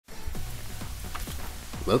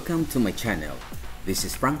Welcome to my channel. This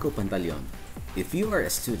is Franco Pantaleon. If you are a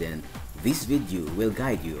student, this video will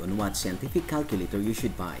guide you on what scientific calculator you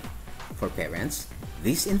should buy. For parents,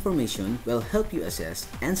 this information will help you assess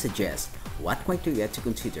and suggest what criteria to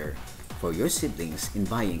consider for your siblings in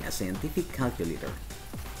buying a scientific calculator.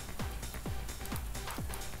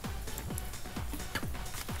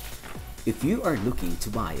 If you are looking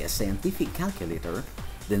to buy a scientific calculator,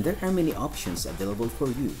 then there are many options available for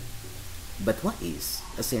you. But what is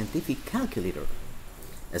a scientific calculator?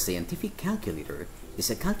 A scientific calculator is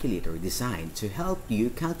a calculator designed to help you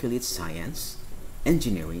calculate science,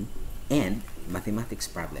 engineering, and mathematics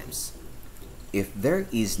problems. If there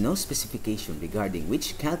is no specification regarding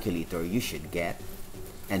which calculator you should get,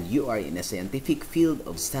 and you are in a scientific field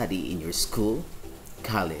of study in your school,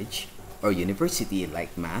 college, or university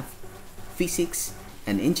like math, physics,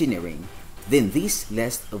 and engineering, then this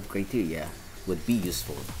list of criteria would be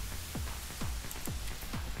useful.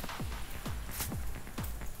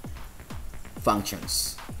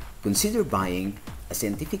 Functions. Consider buying a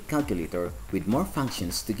scientific calculator with more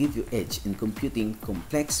functions to give you edge in computing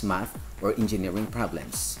complex math or engineering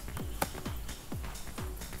problems.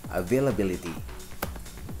 Availability.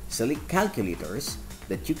 Select calculators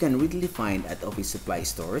that you can readily find at office supply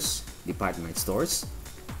stores, department stores,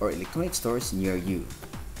 or electronic stores near you.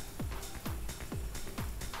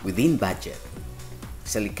 Within budget.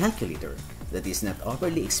 Select calculator that is not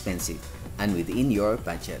overly expensive and within your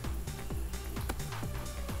budget.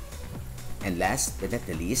 And last but not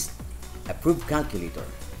the least, approved calculator.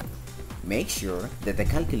 Make sure that the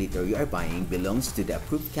calculator you are buying belongs to the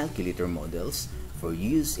approved calculator models for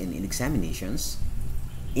use in examinations,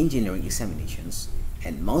 engineering examinations,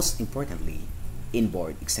 and most importantly, in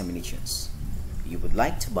board examinations. You would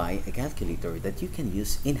like to buy a calculator that you can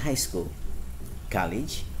use in high school,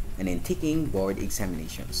 college, and in taking board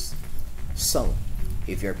examinations. So,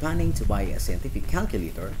 if you're planning to buy a scientific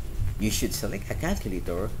calculator, you should select a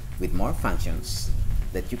calculator with more functions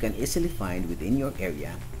that you can easily find within your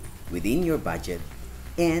area, within your budget,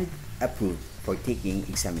 and approved for taking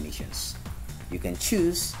examinations. You can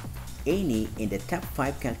choose any in the top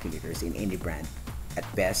 5 calculators in any brand.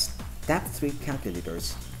 At best, top 3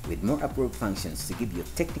 calculators with more approved functions to give you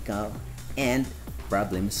technical and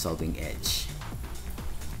problem-solving edge.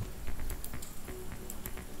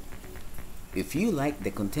 If you like the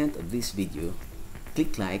content of this video,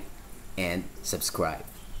 click like and subscribe.